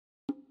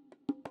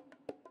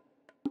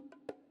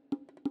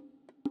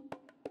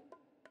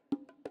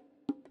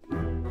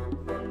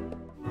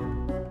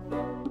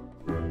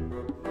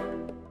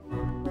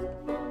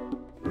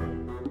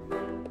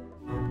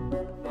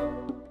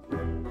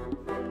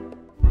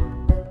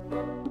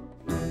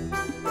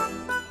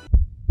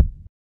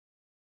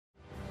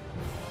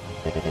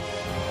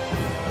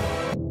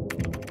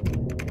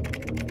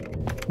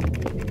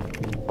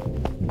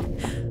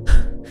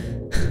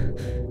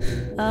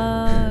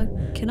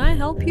Can I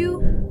help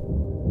you?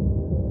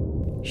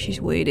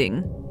 She's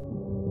waiting.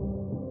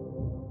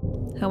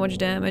 How much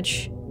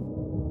damage?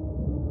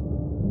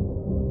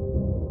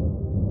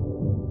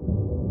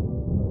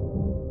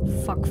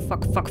 Fuck,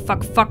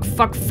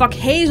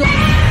 Hazel!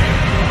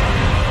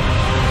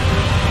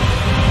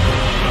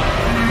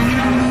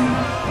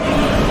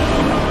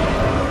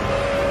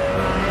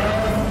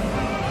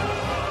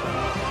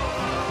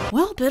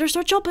 Well, better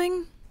start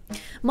chopping.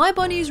 My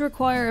bunnies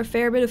require a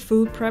fair bit of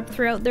food prep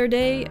throughout their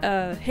day.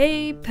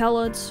 Hay,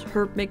 pellets,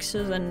 herb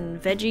mixes,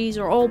 and veggies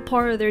are all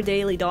part of their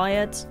daily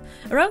diet.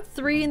 Around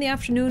 3 in the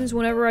afternoon is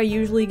whenever I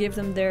usually give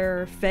them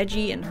their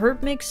veggie and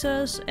herb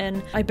mixes,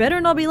 and I better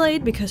not be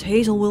late because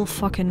Hazel will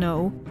fucking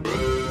know.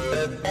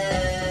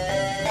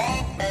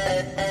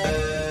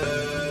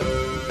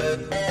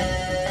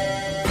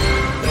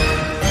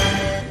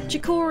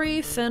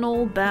 Chicory,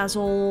 fennel,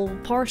 basil,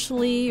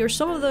 parsley, or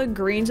some of the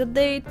greens that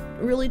they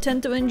really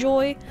tend to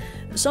enjoy.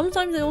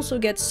 Sometimes they also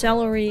get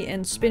celery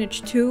and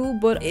spinach too,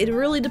 but it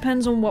really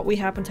depends on what we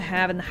happen to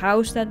have in the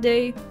house that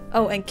day.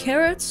 Oh, and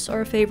carrots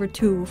are a favorite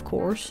too, of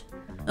course.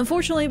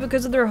 Unfortunately,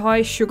 because of their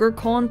high sugar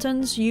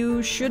contents,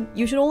 you should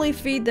only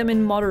feed them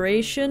in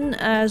moderation,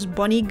 as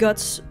bunny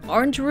guts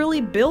aren't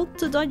really built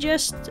to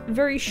digest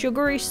very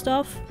sugary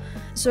stuff.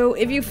 So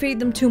if you feed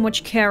them too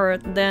much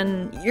carrot,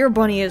 then your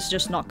bunny is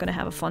just not gonna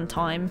have a fun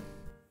time.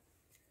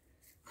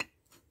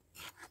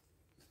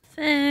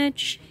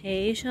 Fetch,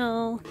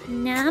 Hazel,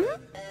 Nam?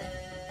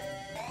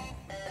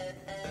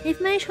 Heeft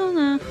mij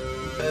schoenen.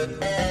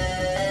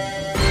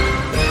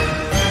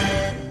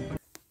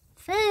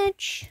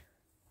 Fetch.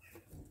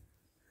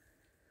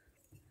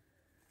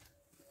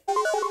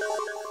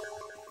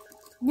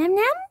 Nam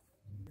Nam?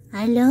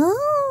 Hallo,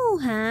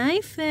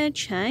 hi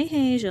Fetch, hi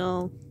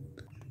Hazel.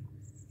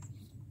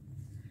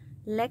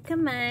 Lekker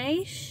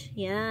meis,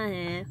 ja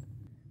hè.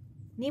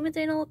 Niet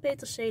meteen alle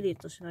peterselie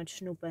tussenuit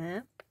snoepen hè.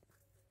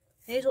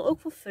 Hazel ook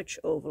voor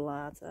Fudge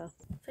overlaten.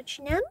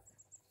 Fudge Nam?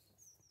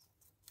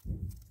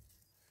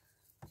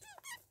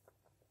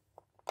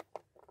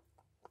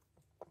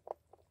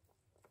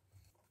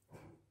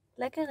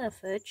 Lekker hè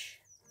Fudge.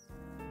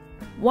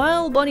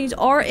 While bunnies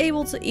are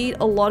able to eat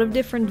a lot of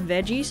different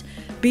veggies,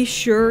 be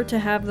sure to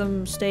have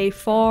them stay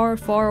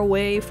far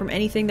away from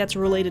anything that's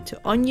related to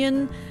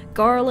onion,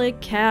 garlic,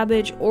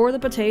 cabbage, or the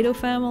potato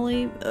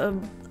family.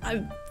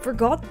 I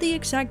forgot the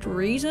exact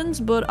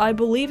reasons, but I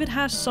believe it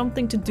has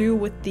something to do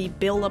with the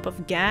buildup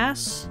of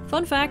gas.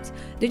 Fun fact,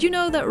 did you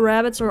know that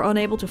rabbits are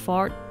unable to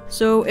fart?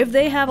 So if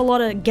they have a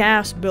lot of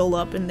gas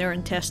buildup in their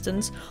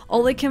intestines,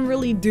 all they can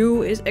really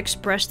do is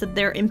express that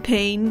they're in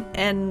pain,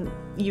 and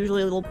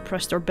usually they'll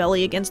press their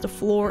belly against the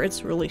floor.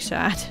 It's really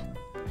sad.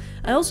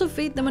 I also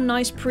feed them a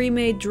nice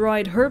pre-made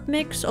dried herb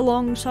mix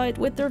alongside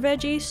with their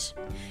veggies.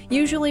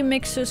 Usually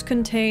mixes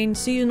contain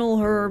seasonal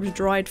herbs,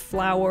 dried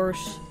flowers,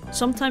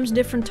 sometimes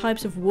different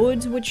types of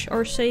woods which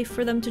are safe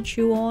for them to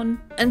chew on,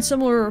 and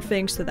similar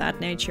things to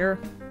that nature.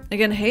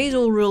 Again,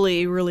 Hazel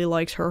really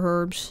likes her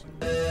herbs.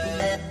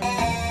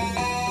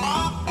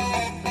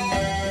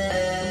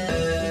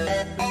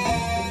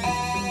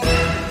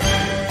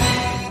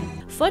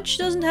 Fudge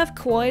doesn't have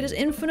quite as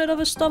infinite of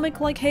a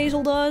stomach like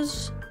Hazel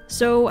does.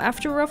 So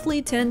after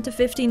roughly 10 to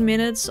 15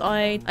 minutes,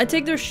 I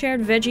take their shared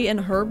veggie and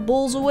herb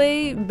bowls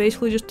away,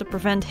 basically just to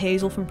prevent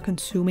Hazel from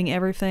consuming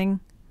everything.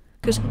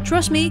 Cause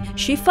trust me,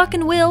 she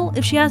fucking will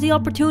if she has the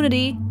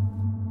opportunity.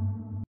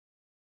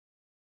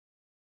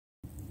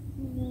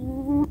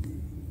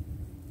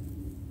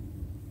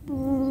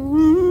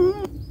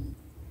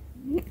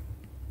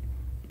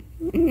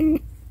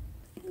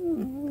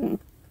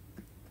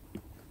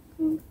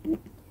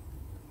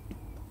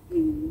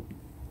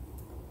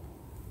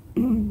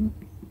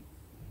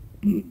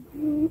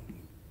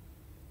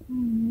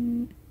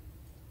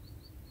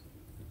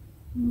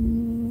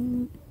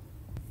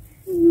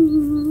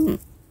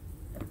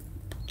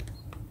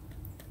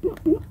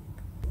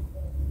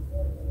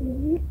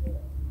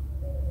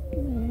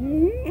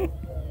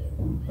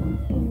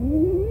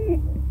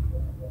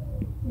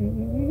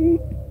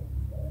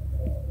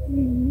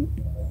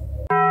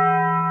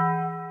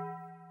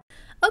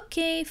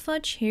 Okay,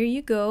 Fudge, here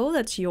you go.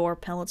 That's your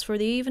pellets for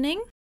the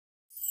evening.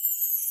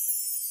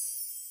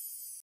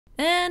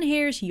 And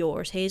here's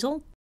yours,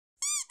 Hazel.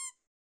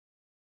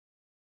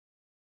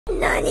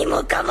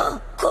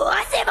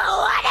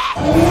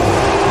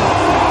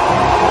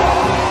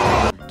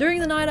 During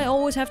the night, I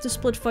always have to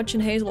split Fudge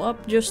and Hazel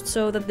up just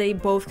so that they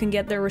both can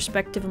get their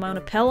respective amount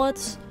of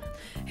pellets.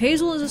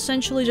 Hazel is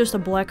essentially just a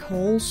black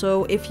hole,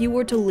 so if you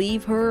were to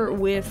leave her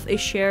with a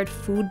shared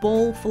food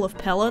bowl full of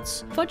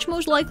pellets, Fudge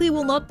most likely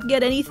will not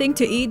get anything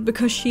to eat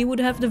because she would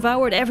have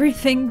devoured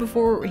everything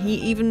before he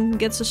even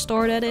gets a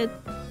start at it.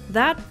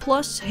 That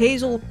plus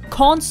Hazel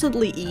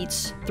constantly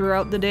eats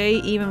throughout the day,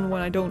 even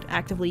when I don't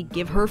actively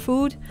give her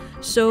food,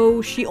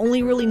 so she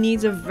only really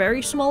needs a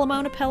very small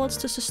amount of pellets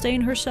to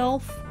sustain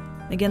herself.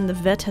 Again, the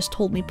vet has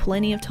told me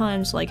plenty of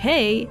times, like,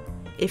 hey,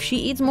 If she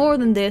eats more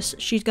than this,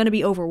 she's gonna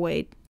be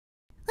overweight.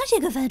 What's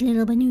a fat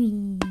little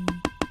bunny?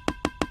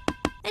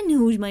 And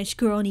who's my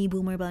scrawny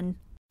boomer bun?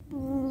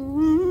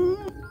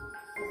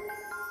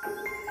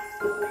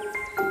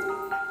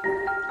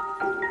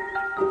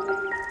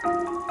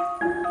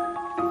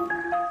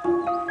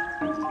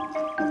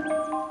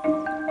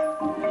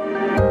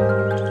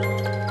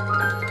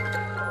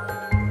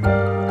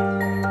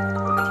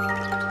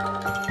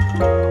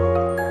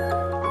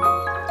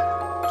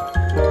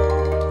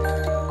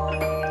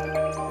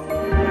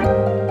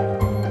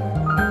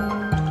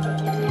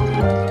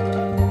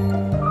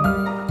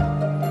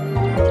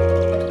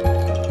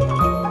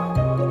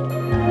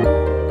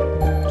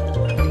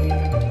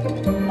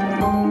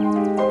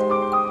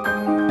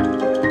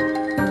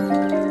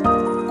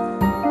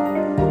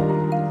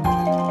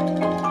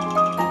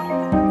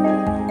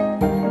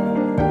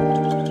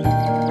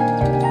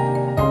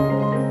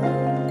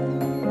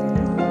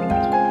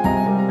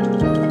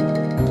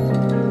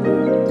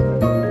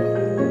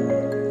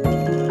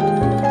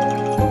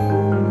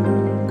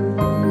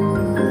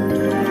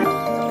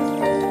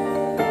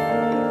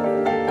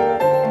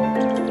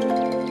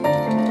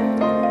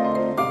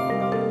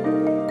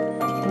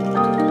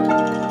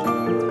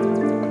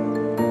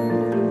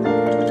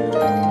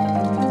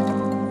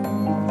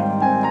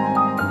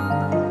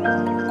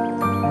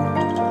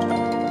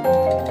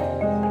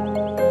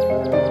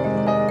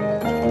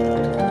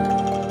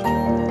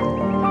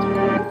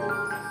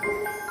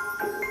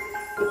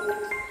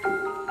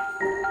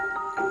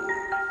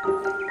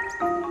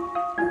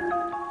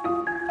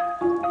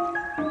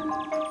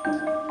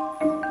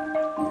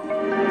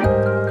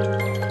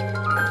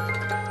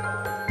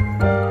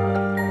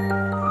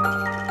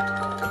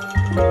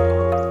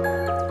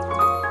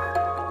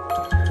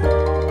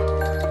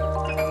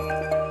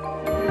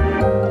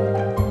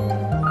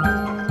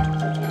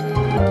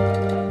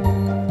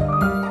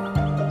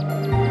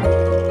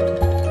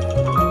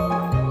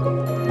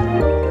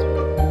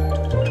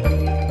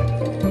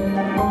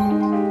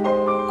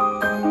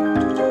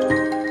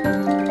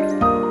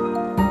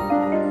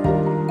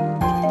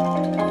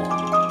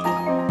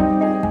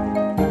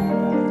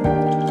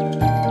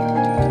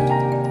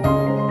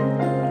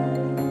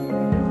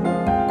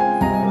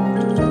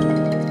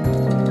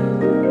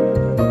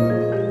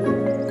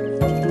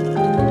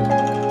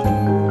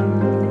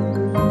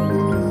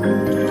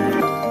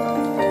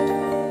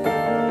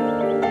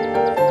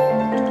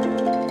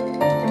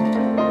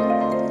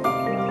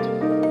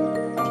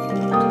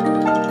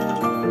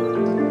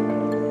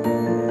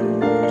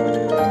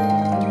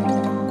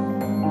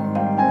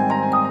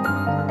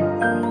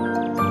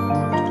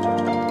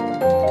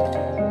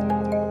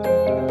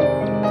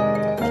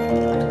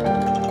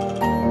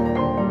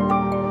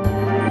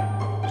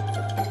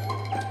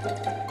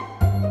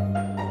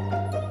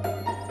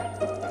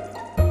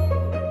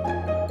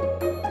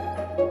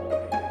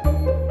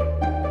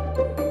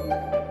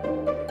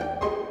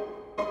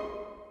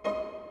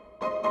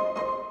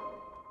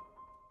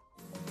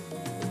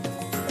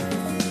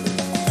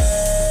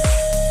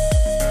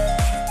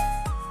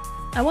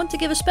 I want to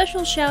give a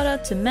special shout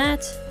out to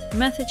Matt,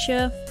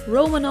 Mathicha,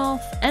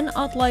 Romanov and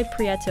Adlai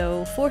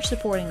Prieto for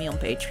supporting me on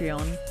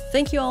Patreon.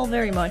 Thank you all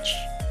very much.